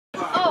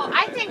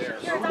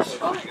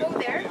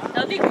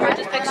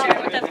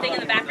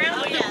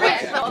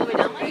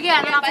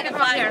I'll take it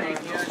from up here.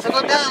 So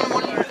go down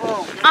on your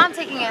phone. I'm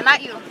taking it,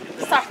 not you.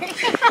 Sorry.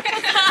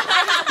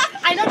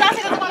 I know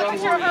Dossie doesn't want a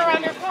picture of her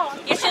on your phone.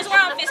 Yeah, she doesn't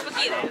want it on Facebook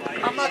either.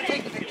 I'm not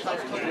taking pictures.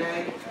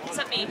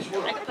 Except me. I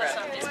can post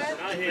it on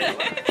Facebook.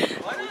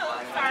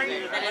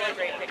 Sorry. That is a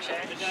great picture.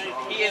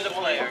 He is a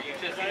player. You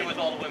just see him with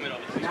all the women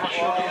on his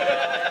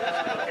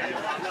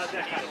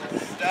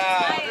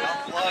Stop.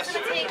 I'm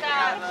gonna take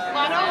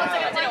Lotto. What's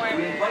it gonna dinner wear?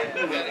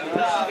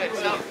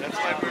 That's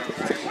my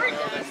birthday.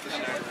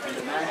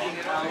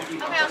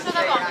 Okay, I'll show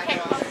that one. Okay.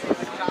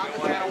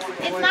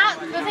 It's not,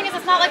 the thing is,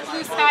 it's not like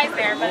blue skies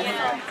there, but it's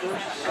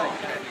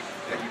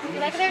you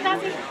like it there,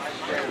 Dossie?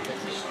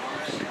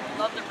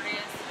 Love the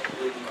breeze.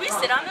 Can we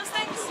sit on those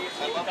things?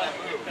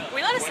 Are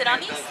we allowed to sit on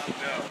these?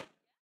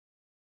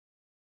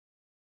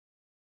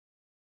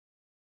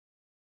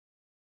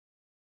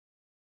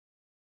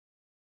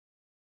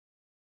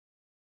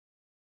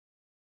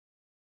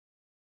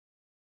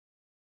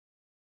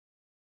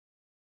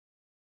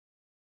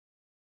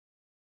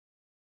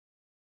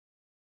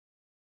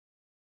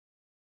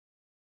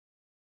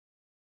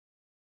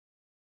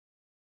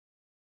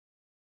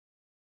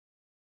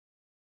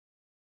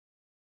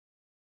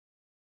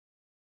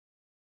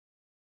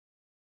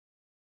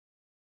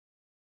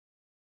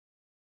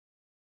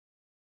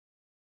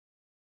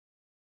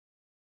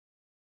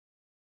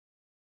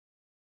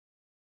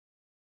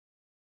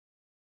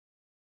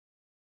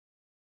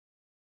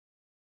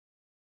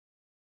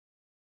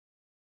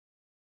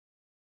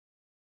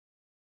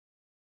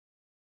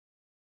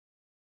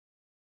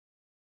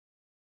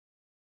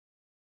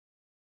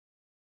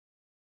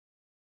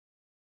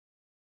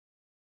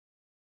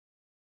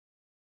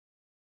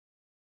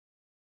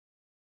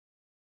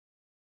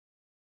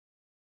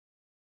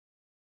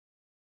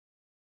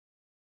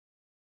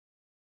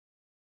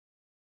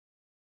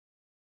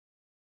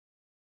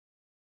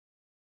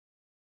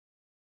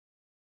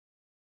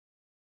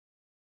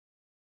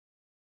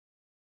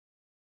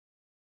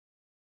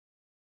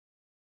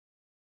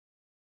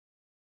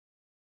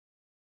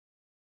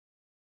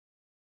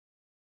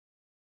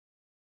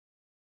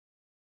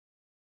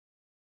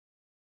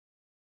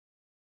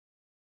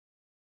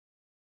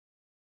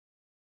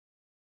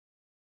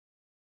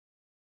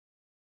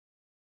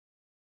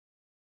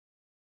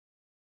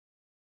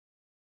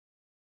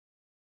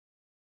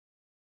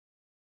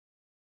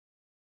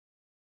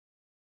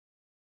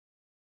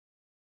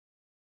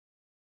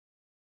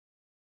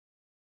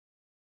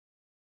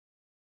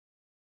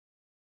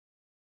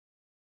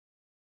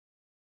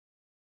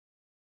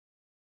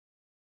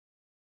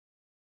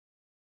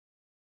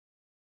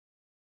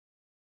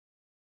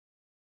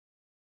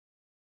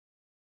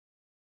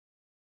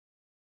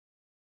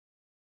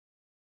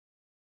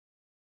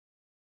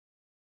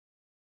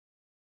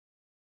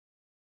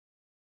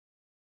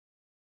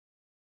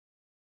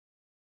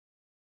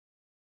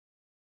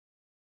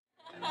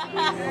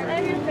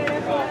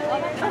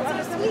 That's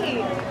so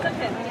sweet. It's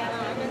okay.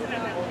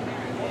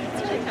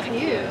 It's really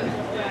cute.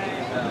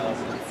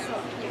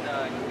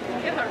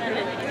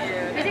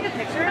 Can we take a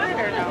picture of it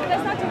or no?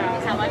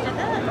 How much is it?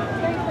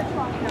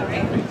 No,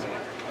 right?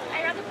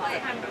 I'd rather play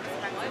it.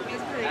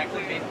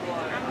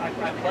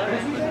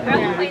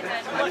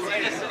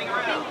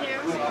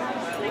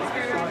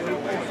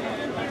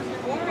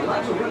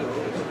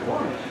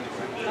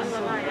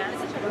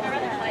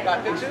 Got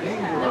pictures? No,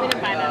 we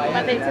didn't find them,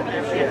 but they took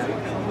them.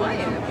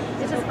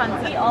 It's just fun.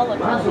 We all look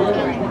really good.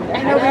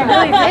 I know, we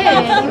really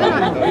did. Even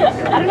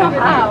I don't know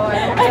how.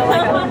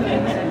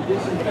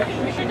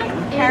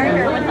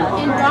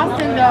 In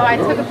Boston, though, I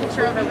took a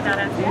picture of it without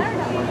us.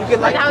 You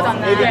could like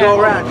maybe go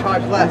around,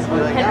 charge less. Be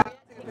like, ah,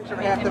 take a picture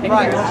for half the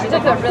price. She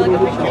took a really good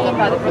picture of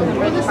the Brooklyn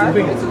Bridge Park.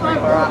 Really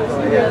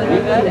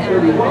good.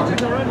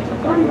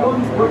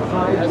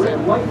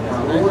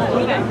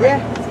 Yeah,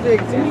 it's big.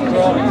 It's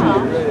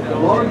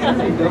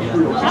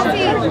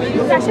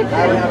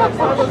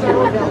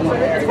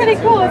pretty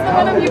cool. It's the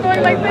one of you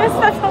going like this.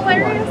 That's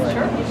hilarious.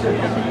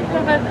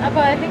 But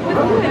I think with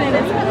you in it,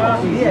 it's cool.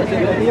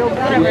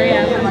 Whatever,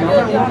 yeah.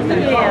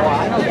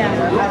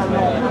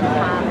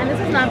 And this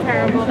is not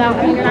terrible. That, I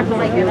mean, you're not going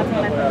to like it. That's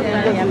what I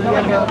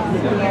thought.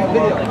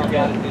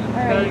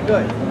 Very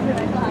good.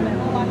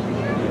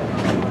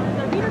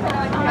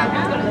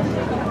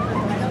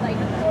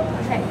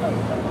 Okay.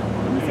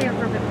 Let me say it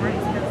for a bit more.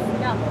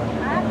 No,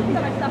 I have to put my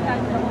stuff back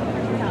in the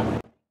house.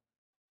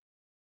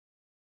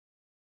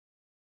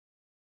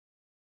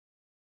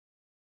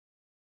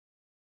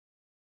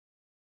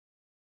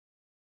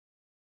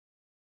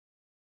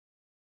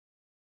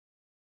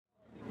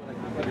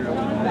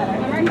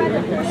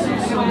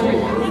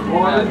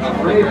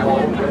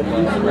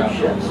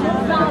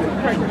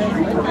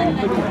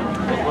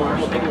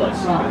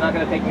 You're not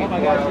going to take me to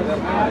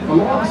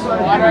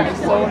water and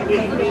slow. I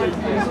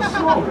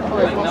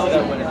know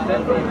that when it's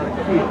dead.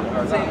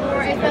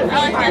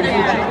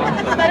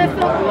 But it's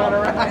still cool.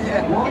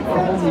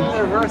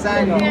 Reverse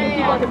angle.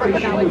 Yeah.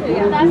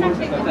 That's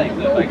actually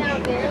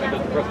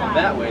cool. first one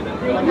that way, then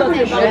go.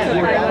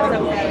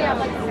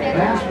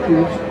 Mass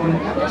produced on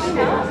an epic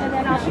scale. And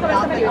then I'll put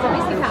somebody with a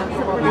BC cap.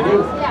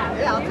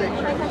 Yeah, I'll take it.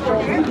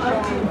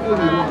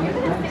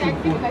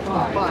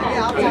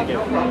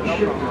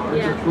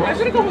 I'm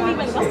gonna go home and eat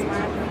my muscle.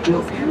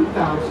 Built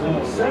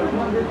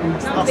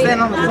 2,700. I'll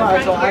stand on the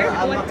side, so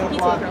I'm not gonna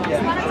block.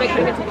 Yeah.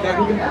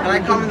 Can I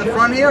come in the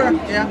front here?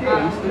 Yeah.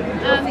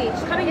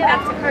 She's coming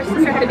back to her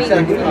sister had a baby, so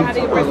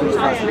having a birthday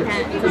shot in her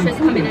hand. So she's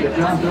coming in.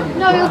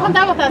 No, you'll come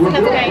down with us.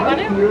 That's okay. You want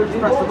to?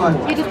 Press the button.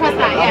 You just press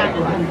that, yeah.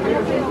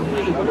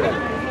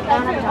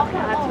 I'm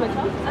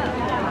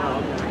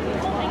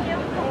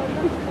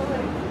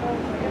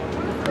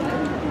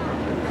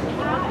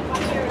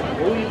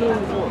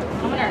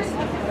a nurse.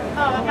 Oh,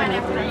 I'm fine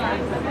after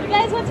that. You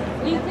guys, what's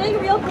you doing a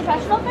real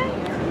professional thing?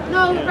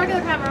 No,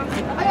 regular camera.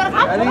 I got a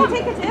camera. I'll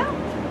take it too.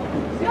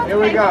 Here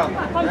we go.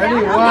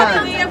 Ready?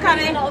 I'm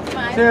coming. 1,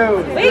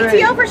 2, Wait,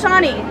 3. TL for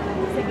Shawnee.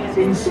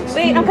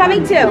 Wait, I'm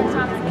coming too.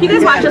 Can you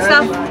guys watch this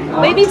stuff?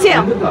 Wait, me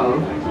too.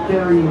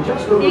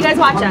 You guys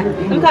watch that.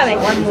 I'm coming.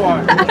 One more.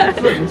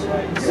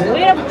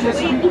 Wait, me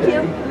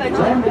too.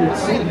 Landed at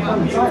St.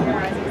 Clement's Island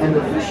and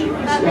officially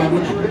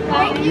established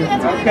Thank you.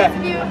 That's really nice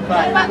of you.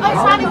 Bye. But, oh,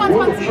 Shani wants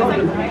one too.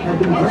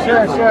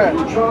 Sure.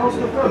 Charles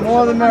The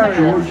more the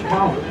merrier. George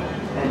Howard,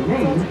 and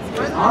named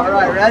All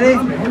right, ready?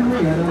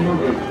 Henrietta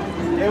Marie.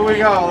 Here we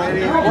go,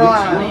 ladies.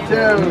 1, 2,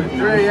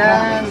 3,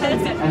 and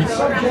And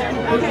subject to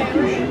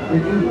execution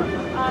in England.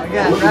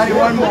 again. Ready?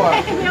 One more. We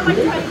have like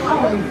 20 more.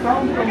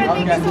 Founded on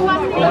Thank you so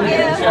much. Thank you.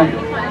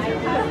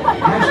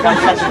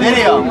 Catch the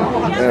video. the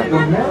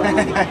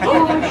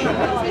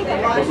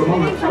was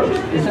among the first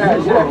in the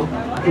world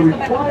to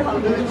require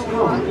religious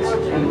tolerance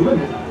and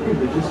limit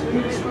religious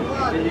speech.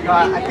 You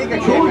got, I think I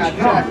came George out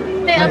Howard.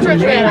 Hey, I'm sure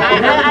it's good. I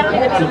don't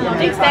even know.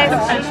 Thanks, guys.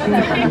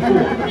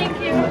 Thank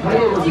you.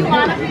 Do you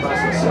want a picture?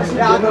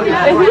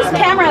 Whose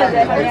camera is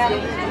it?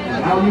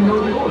 Now you know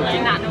the order.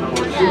 I'm not knowing.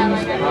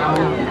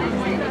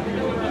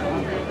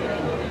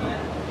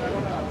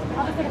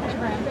 I'll just take a picture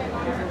for him.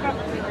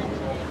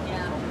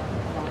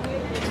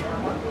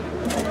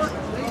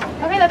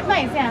 Okay, that's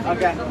nice, yeah.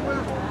 Okay.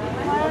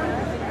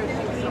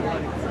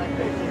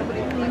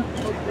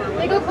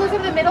 They go closer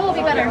to the middle will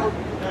be better. Yeah,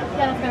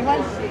 that's good.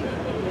 One.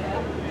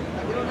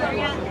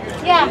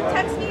 Yeah.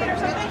 Text me it or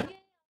something.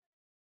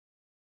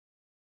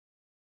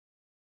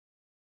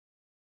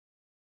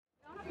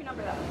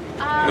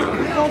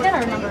 We'll get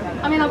our number.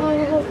 I mean,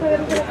 we'll put it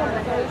in the phone.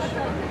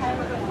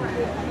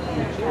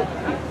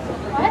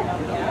 What?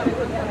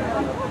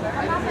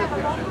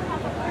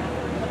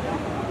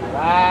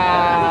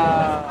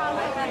 Wow.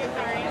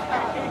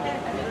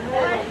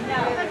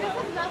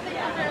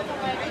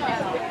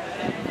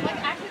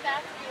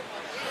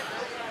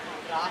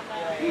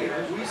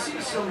 Here we see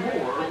some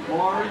more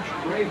large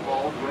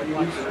gray-hulled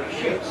ready-reserve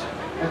ships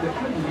at the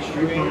Clinton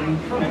Street Marine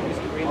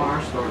Terminal on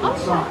our starboard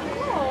side.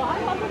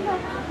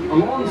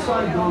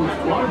 Alongside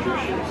those larger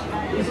ships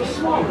is a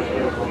smaller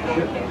aircraft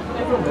ship,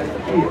 the Red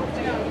Field.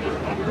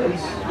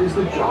 This is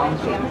the John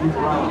W.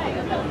 Brown,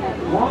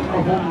 one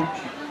of only 2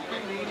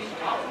 remaining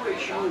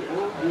operational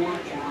World War II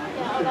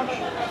Liberty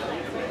ships.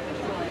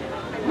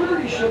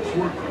 Liberty ships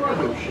were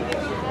cargo ships,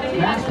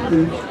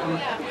 mass-produced on a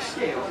big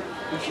scale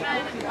to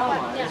support the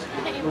Allies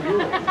in the war.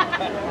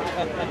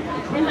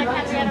 Between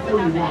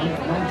 1941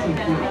 and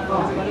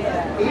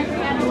 1945,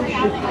 8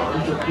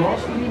 shipyards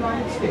across the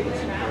United States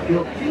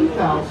built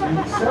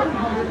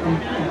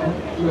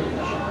 2,710 Liberty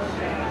ships.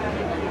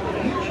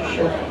 Each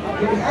ship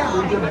had an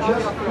average of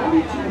just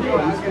 42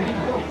 days to be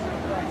built.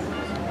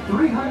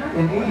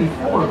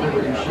 384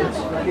 Liberty ships,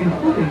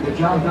 including the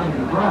John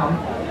W. Brown,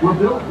 were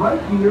built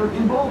right here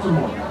in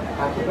Baltimore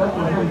at the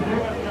Bethlehem Pier.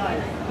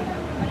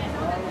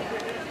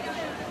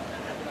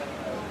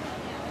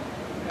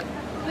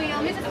 Wait,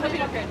 let me just put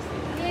it up here.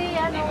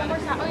 Yeah, no, one more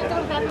time. Oh, you have to go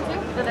to the bathroom too?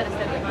 No, that is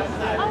good. Oh,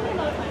 no,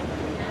 that's fine.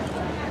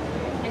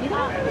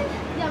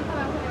 Yeah, I'm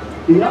coming.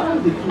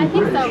 Beyond the Key I think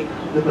Bridge, so.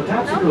 the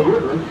Patapsco No?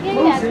 River Yeah,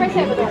 flows it's right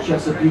there. into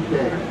Chesapeake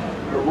Bay,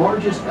 the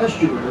largest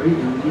estuary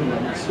in the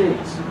United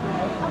States.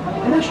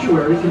 An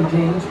estuary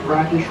contains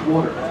brackish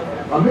water,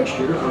 a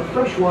mixture of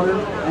freshwater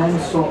and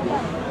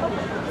saltwater.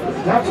 The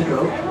Patapsco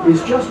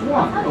is just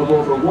one of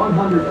over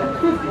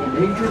 150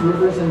 major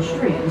rivers and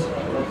streams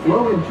that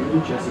flow into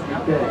the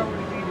Chesapeake Bay.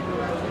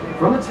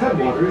 From its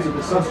headwaters in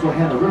the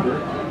Susquehanna River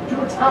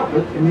to its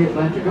outlet in the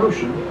Atlantic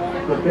Ocean,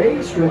 the bay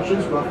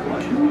stretches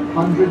roughly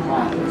 200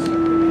 miles.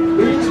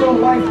 It is the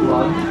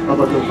lifeblood of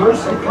a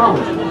diverse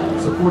ecology,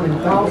 supporting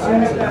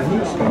thousands of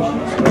unique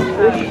species of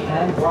fish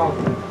and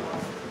wildlife.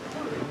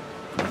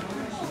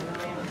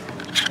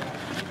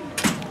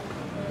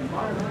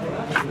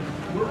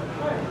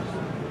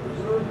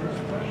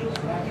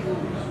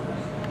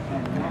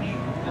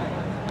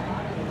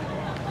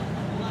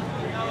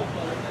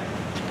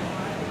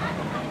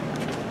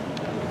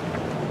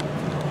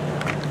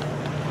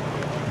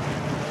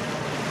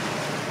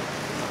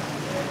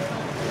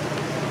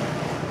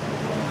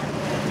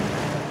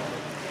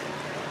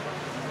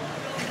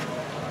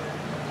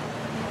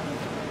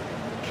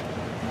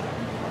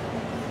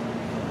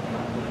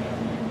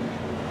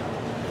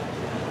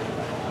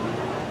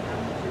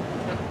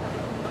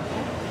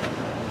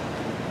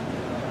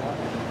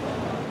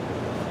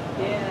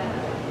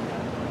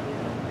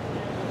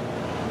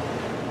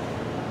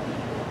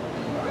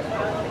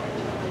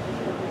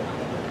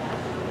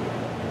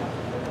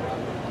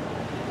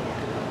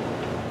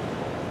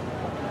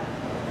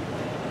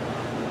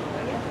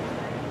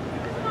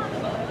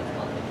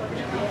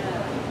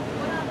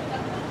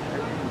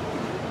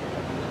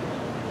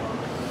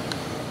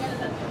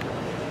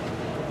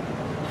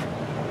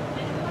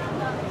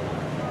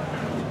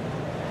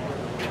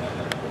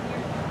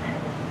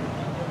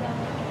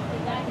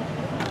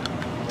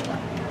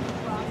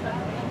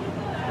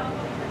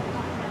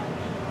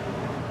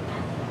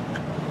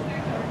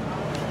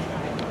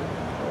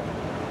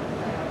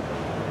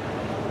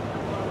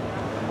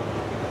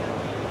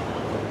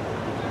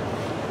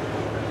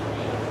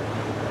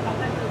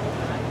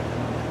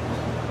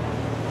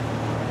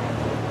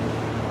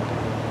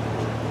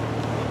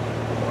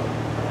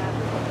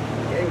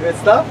 Good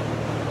stuff?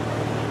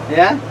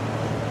 Yeah?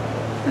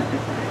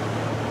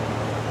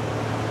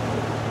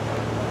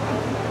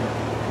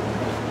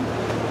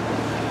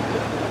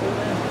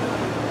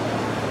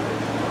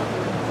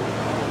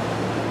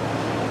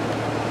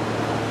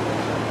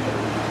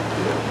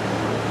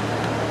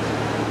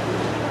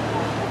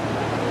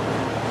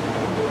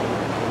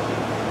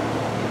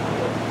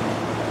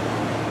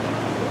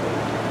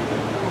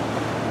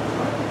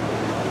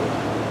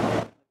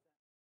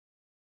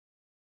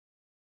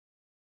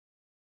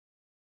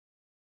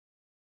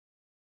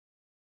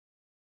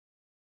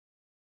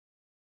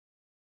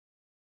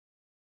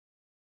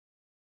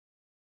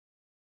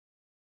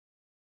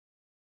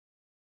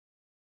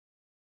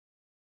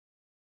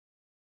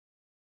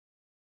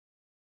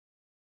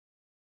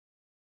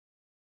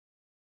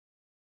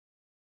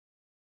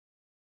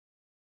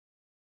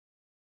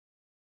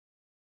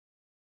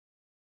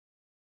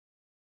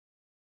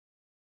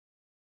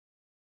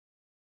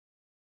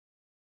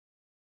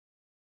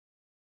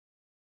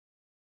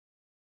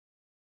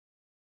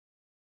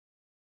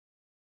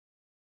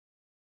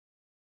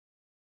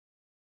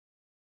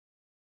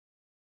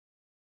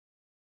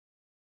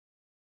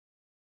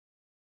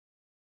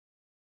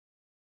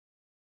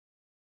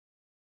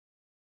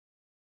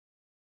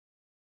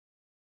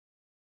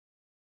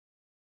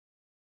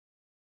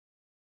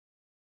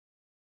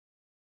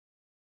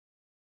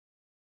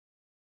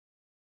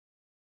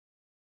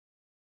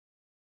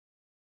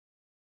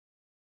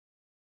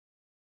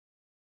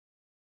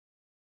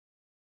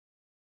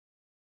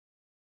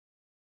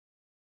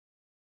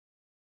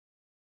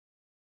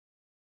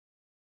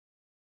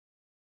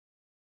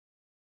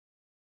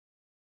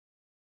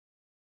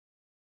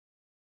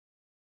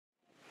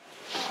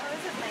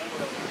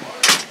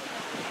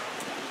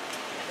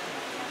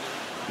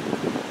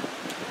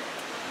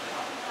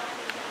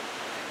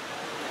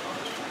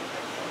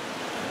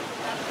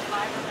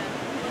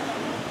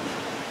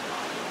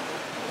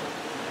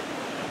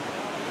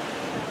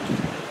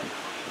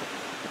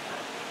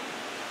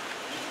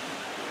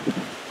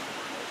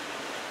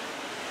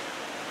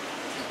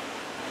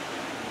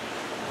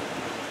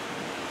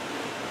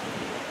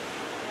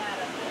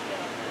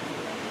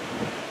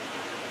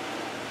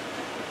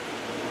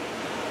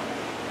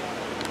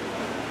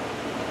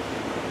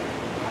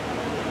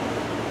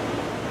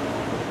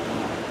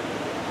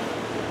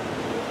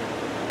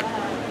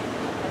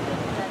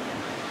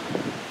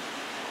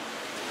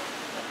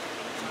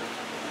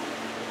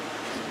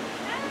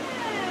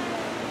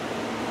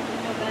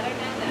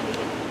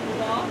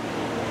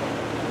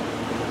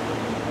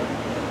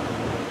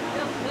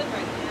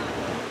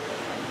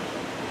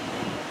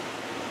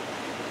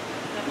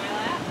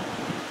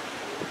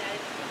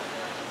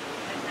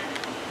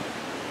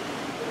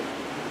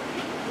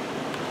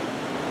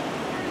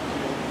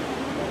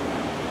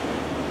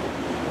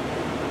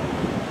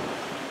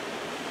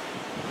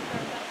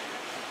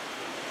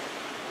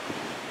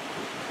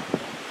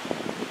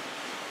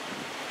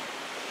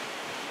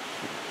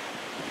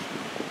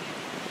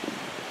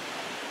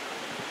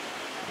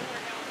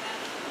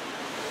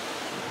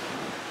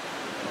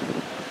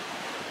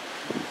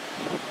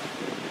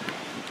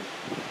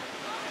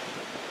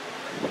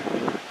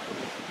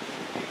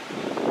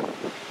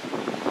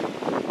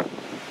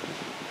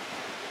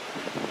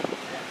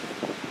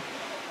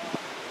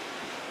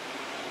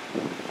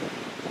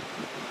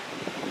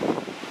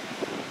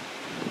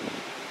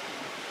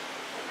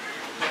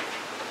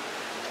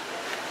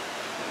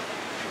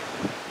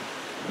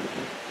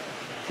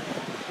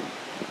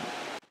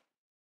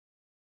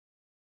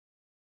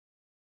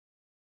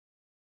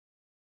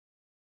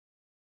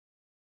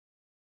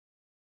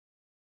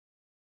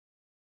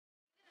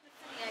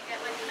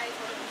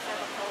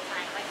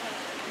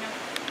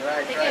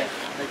 Right, right.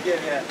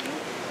 Again, yeah.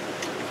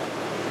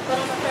 But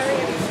on the ferry,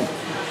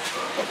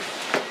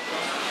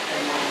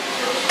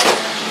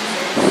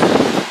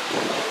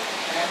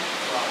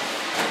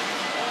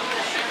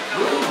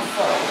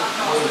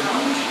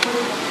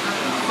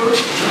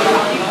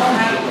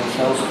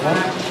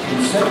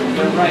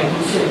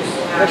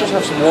 Can I just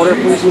have some water,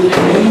 please?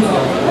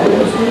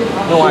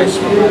 No ice.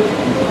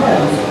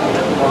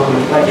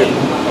 Thank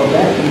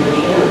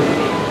you.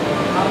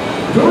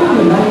 During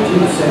the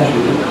 19th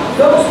century,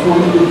 Fells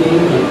Point became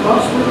a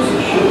prosperous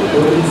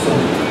shipbuilding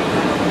center.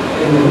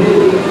 In the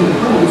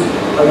mid-1800s,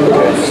 a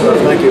large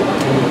Thank you.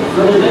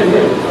 from the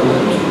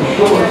eastern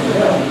shore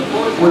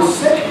was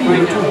sent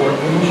here to work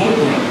in the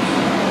shipyards.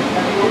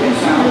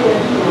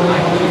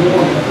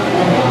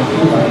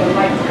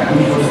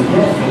 Which was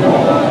against the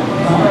law at the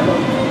time.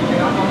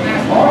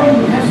 All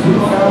of this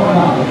newfound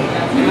knowledge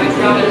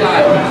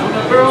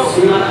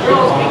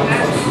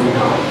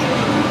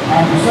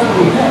after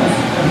several attempts,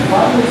 and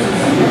finally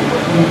succeeded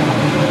in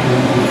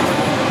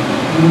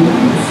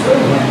removing the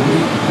slave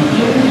language and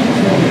changing its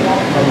name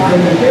from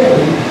Daily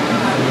Daily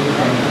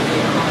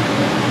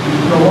to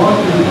go on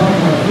to become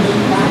my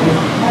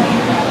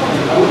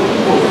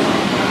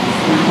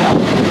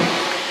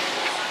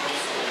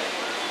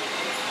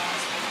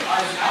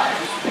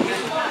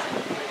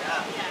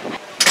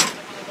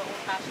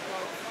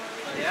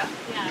Yeah?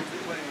 yeah.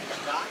 What, in the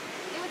dock?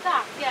 It was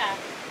dock, yeah.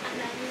 And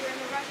then we were in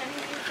the rush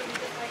anyway, so we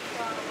just like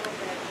saw a little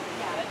bit.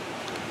 Yeah.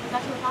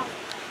 That's what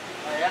happened.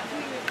 Oh yeah?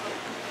 We were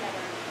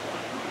together.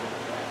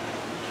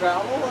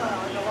 Travel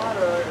like a lot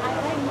or? I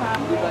like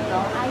traveling.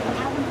 I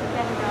haven't to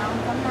get around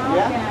somehow.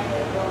 Yeah? Yeah.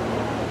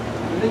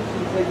 I think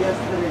you said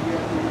yesterday you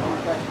have to be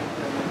professional.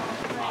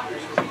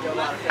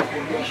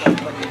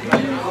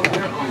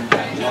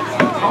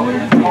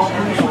 Colored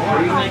Authors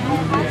Free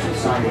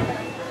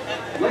Society.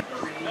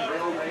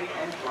 Railway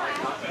and Dry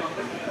Dock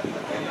Company,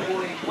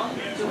 employing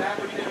hundreds of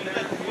African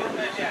American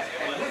workers and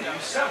winning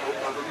several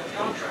government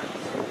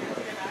contracts.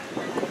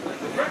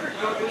 The Frederick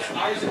Douglass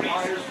Isaac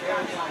Myers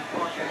Maritime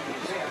Park and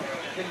Museum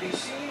can be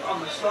seen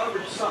on the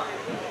starboard side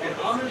and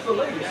honors the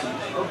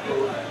legacies of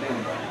both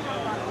men.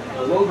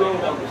 The logo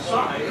on the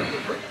side of the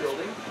brick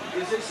building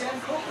is a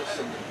Sankofa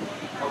symbol,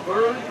 a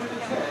bird with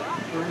its head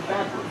turned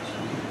backwards,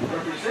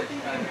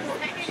 representing the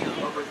importance of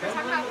remembering the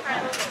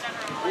past,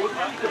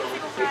 ordering bills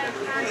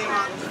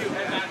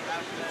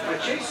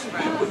adjacent to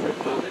the brick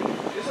building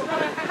is a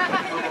wreck of a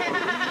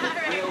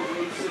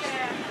railway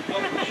system,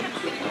 which used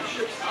to push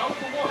ships out of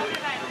the water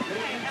for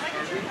maintenance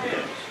and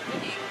repairs.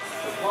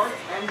 The park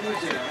and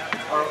museum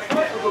are a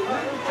part of the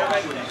Little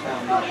Classrooms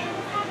Foundation,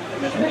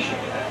 whose mission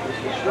is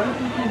to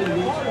strengthen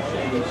communities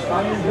and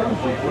inspire young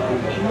people to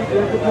achieve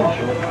their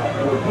potential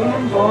with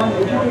hands-on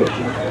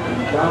education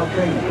and job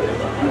training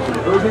using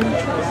urban,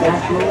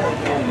 natural,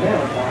 and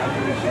maritime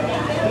resources.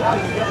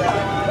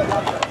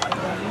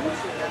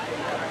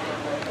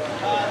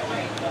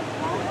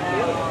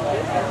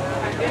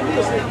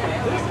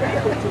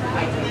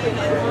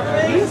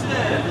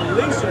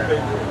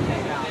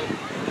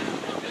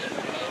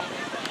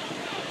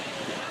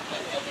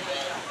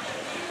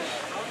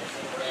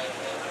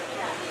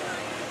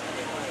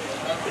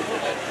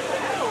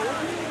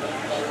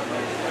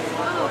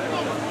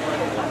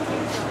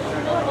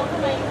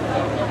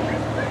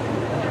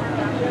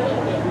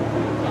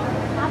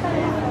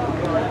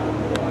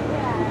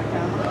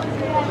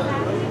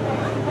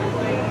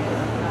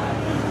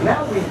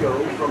 Now we go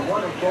from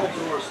one of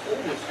Baltimore's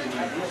oldest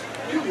communities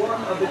to one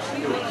of its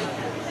newest,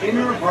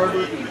 Inner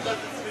Harbor East,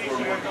 or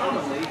more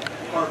commonly,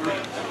 Harbor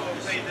East.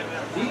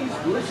 These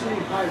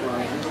glistening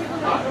high-rises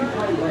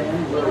occupy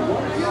land where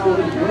once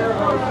stood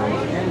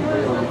warehouses and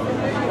railroads.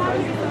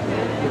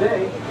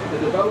 Today, the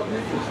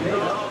development is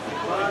made up of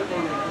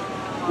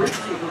 5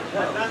 ritzy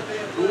hotels,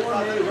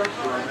 gourmet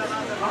restaurants,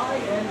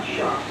 high-end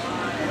shops,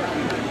 and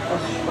even a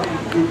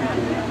swanky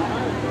movie.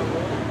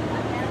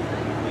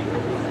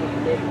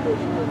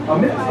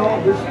 Amidst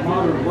all this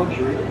modern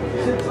luxury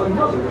sits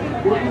another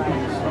important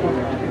piece of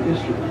American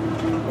history,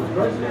 the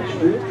President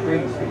Street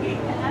train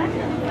station.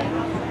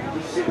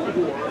 The Civil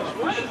War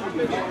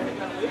officially began in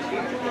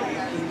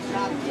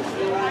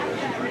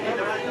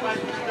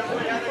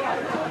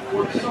 1861 on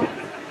Fort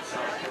Sumter in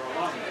South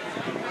Carolina.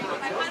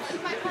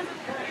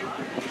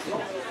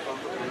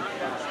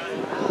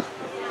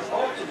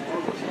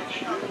 Baltimore was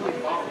extremely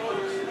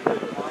volatile.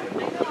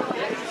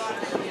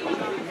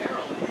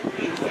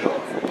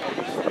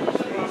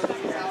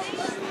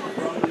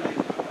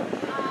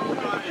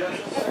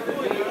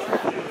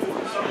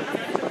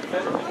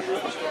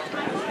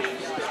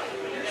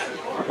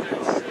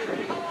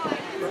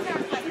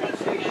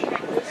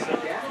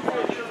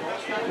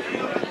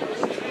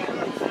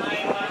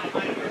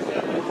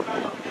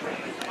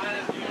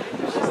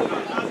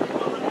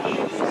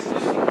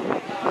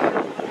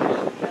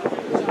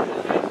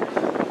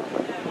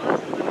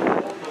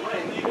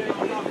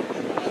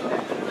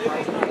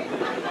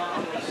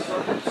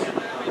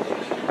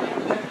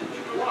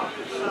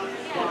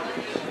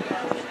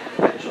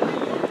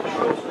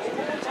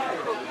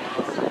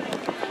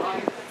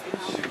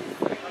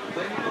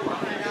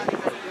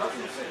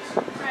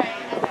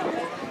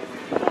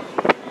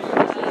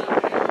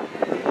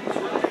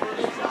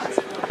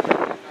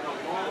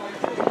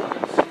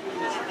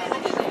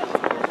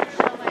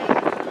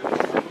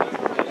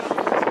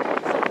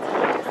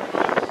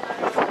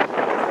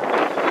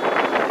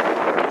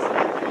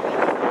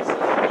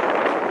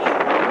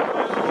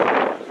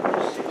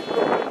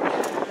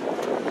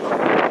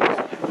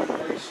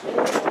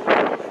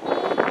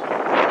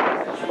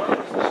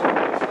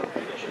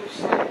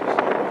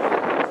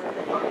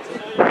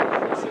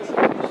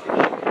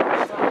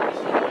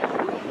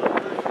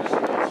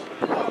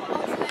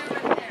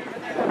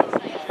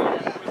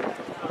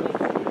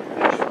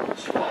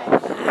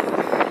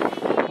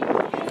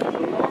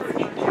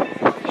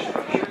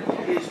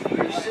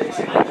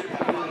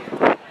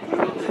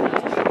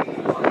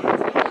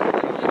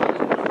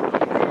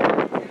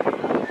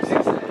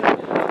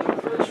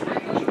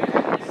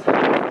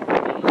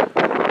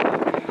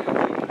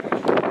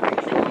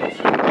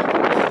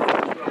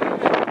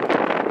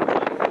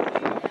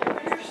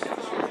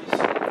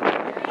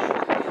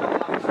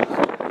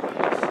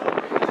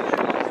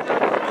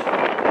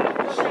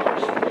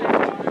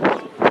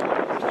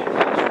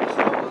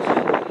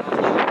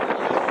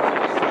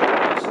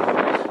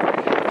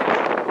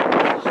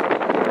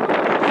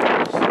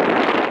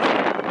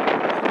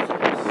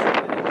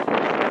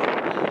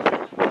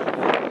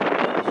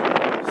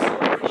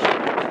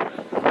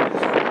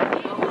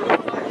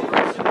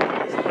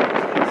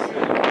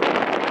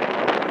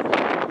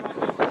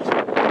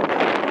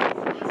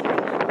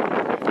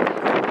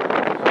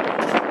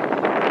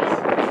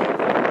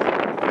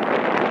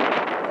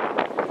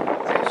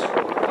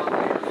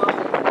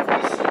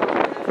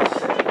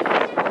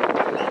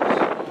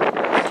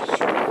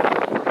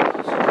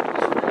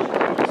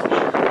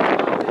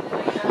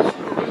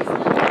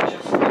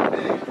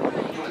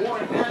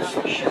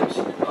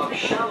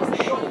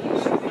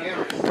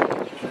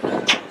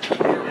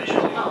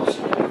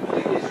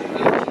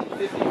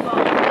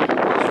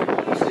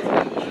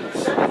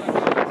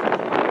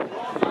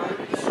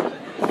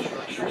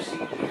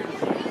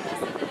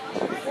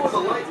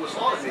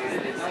 was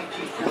automated in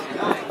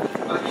 1949,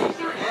 a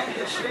keeper and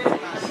his family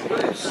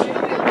would have seen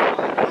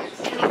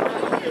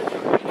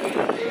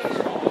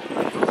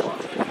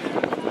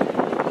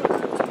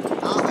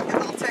I'll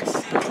text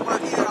you,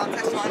 but either I'll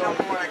text my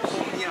number or I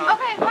can, you know.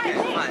 Okay, fine.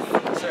 Fine.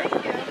 Sure.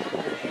 Thank you.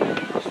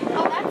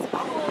 Oh, that's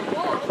cool.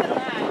 Whoa, look at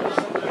that. It's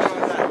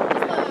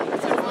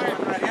the water.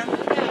 Right here?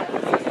 Yeah.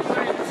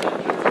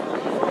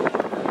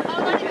 Oh,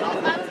 not even. I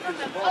was from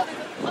the.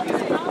 Oh,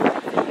 there's a. Oh,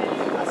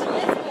 that's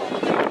really cool.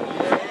 Look at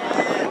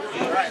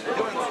All right, they're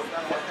doing this.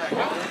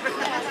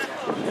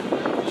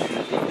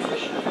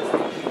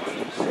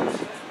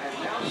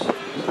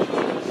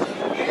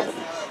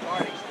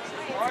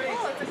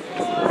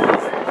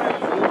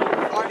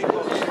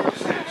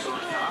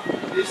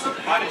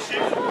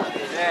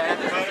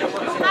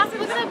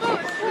 Look at that boat.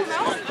 It's cool, no?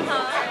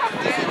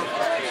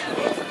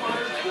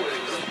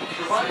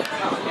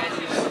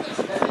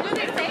 What do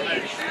they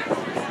say?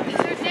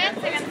 They're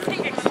dancing and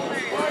singing. And it's called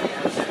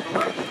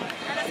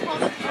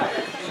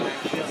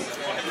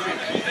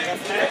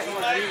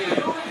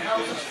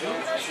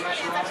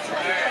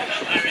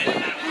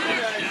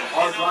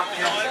Hard Rock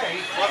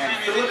Cafe and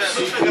Phillips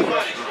Seafood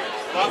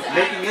Restaurant,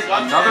 making it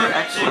another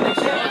excellent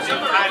example of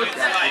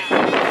that.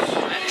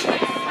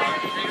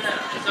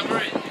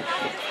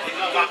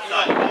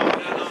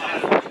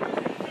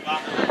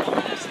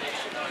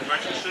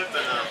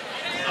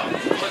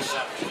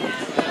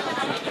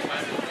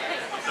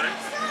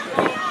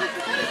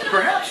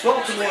 Perhaps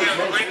Baltimore's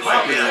most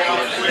popular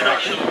tourist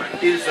attraction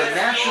is the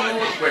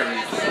National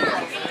Aquarium.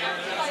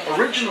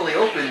 Originally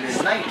opened in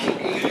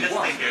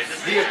 1981,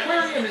 the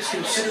aquarium is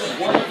considered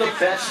one of the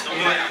best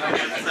in the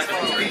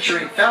country,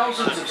 featuring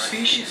thousands of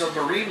species of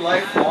marine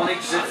life on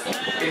exhibit,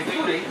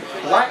 including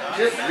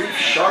black-tip reef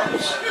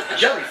sharks,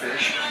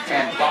 jellyfish,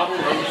 and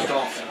bottlenose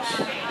dolphins.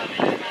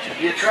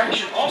 The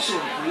attraction also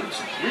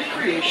includes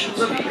recreations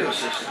of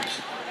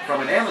ecosystems,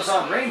 from an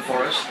Amazon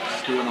rainforest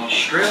to an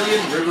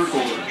Australian river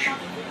gorge.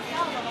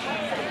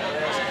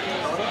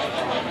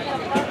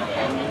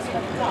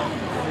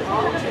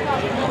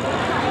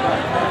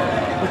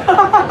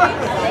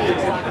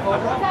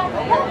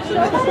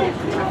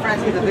 My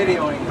friends get the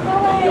videoing.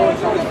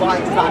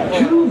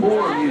 Two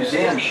more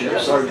museum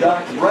ships are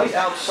docked right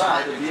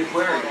outside of the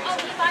aquarium.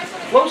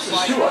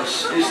 Closest to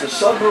us is the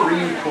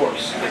submarine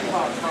course.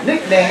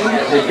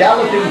 Nicknamed the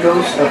Galloping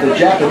Ghost of the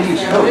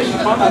Japanese coast,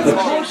 the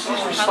course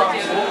is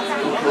responsible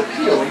for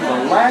propelling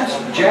the last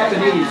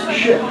Japanese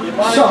ship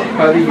sunk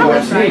by the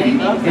U.S. Navy in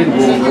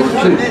World War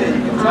II.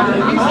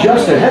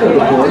 Just ahead of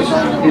the course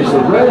is the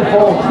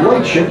red-hulled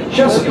lightship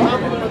Chesapeake,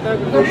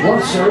 which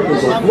once served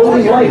as a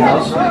floating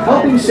lighthouse,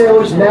 helping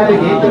sailors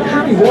navigate the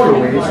tricky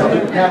waterways of the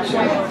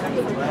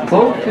Pacific.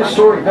 Both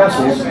historic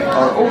vessels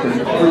are open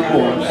for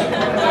tours.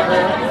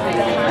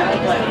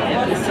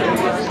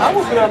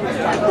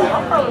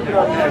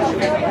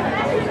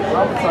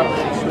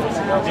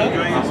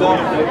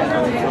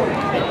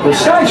 The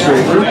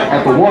skyscraper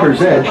at the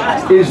water's edge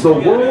is the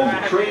World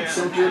Trade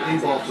Center in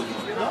Baltimore.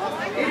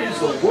 It is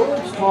the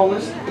world's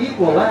tallest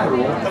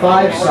equilateral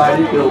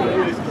five-sided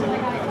building.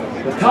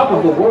 The top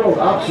of the World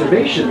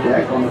Observation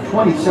Deck on the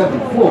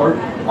 27th floor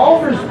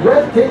offers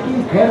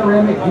breathtaking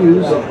panoramic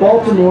views of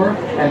Baltimore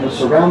and the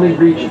surrounding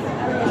region,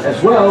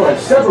 as well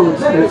as several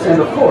exhibits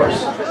and, of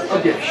course, a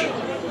gift shop.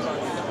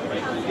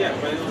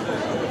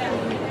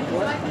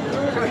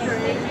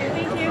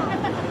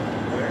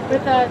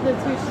 With the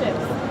two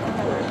ships.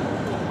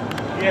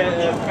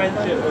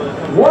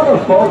 One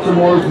of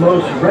Baltimore's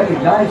most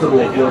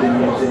recognizable floating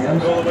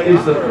museums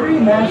is the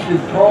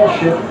three-masted tall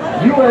ship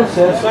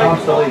USS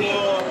Constellation.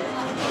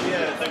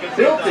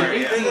 Built in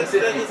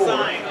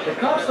 1854, the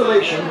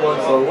Constellation was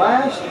the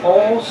last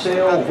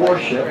all-sail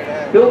warship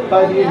built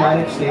by the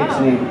United States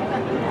Navy.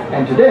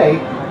 And today,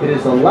 it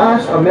is the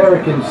last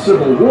American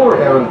Civil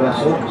War-era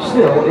vessel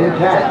still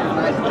intact.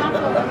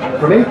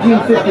 From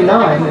 1859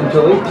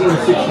 until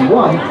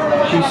 1861,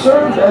 she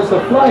served as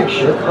the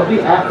flagship of the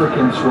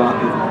African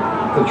Squadron,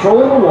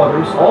 patrolling the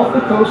waters off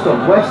the coast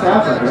of West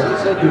Africa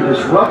to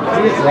disrupt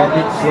the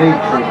Atlantic slave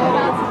trade.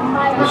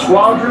 The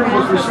squadron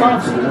was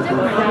responsible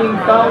for freeing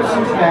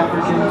thousands of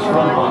Africans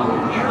from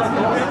bondage.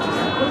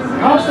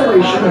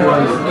 Constellation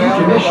was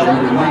decommissioned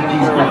in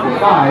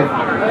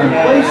 1955 and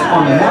placed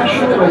on the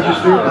National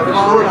Register of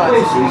Historic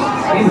Places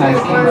in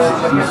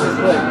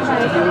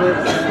 1966.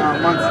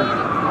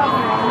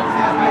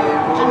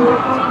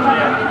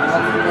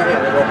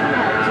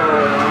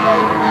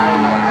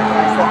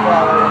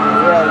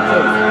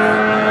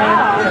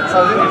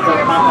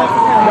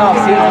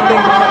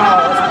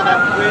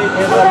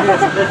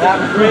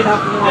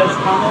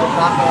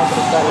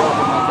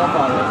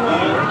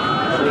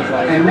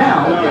 And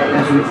now,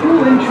 as we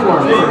pull into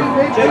our work,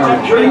 our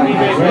journey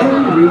has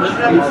nearly reached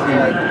its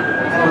end.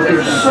 But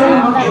there's so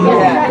much more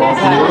in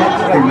Baltimore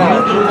for you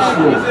to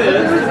explore.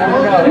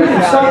 You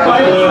can stop by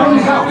a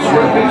tiny house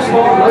where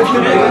baseball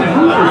legend Babe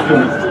Ruth was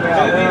born.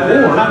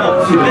 Or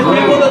see the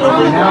grave of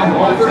renowned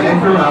author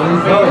Edgar Allan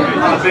Poe.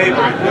 Pay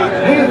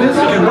a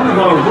visit to one of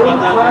our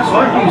world-class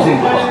art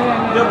museums.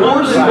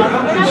 Or see the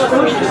country's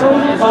first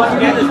permanent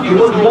monument,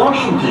 George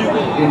Washington,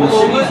 in the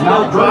city's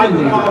Mount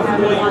Vernon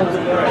neighborhood.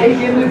 Take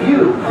in the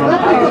view from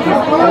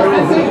high-top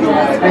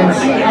and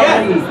see how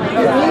the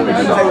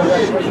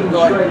 15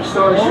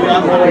 stars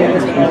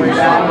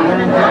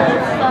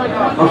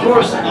Of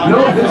course, no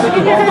visit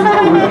to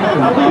Baltimore would be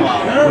complete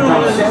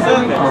without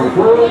sampling our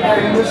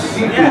world-famous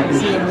seafood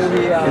dishes,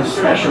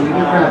 especially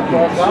the crab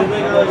cakes.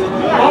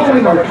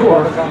 Following our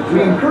tour,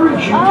 we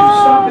encourage you to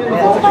stop in the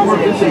Baltimore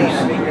Visitor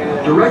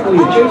Center, directly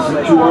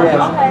adjacent to our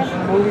dock.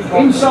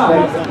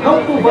 Inside,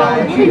 helpful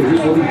volunteers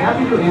will be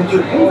happy to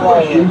answer any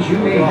questions you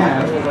may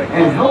have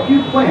and help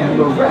you plan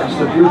the rest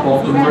of your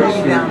Baltimore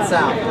experience.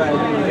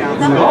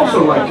 We would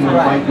also like to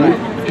invite you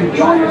to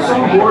join us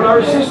on board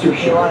our sister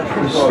ship,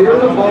 the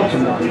Spirit of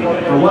Baltimore,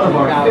 for one of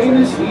our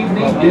famous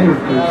evening dinner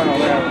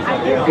cruises.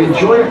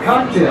 Enjoy a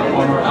cocktail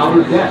on our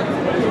outer deck,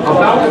 a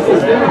bountiful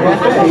dinner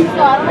buffet,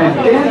 and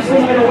dance the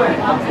night away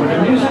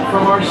with music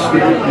from our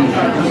Spirit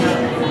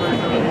DJs.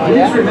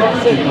 Please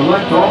remember to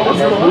collect all of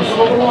your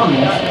personal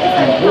belongings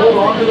and hold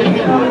on to the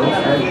handrails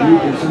as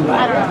you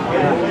disembark.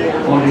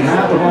 On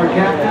behalf of our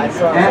captain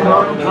and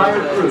our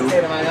entire crew,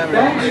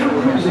 thanks for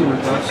cruising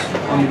with us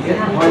on the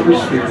Inner Harbor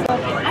Spirit.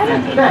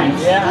 And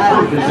thanks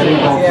for visiting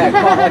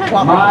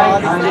Baltimore.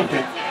 My kind of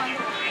thing.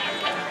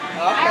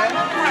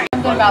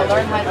 Something about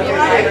learn how to be a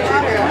pirate.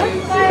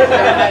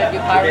 Learn how to do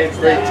pirates.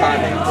 Great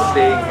timing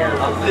staying here.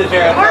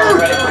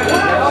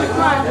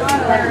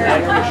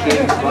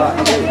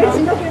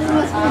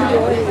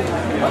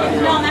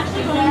 No, I'm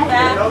actually going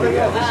back.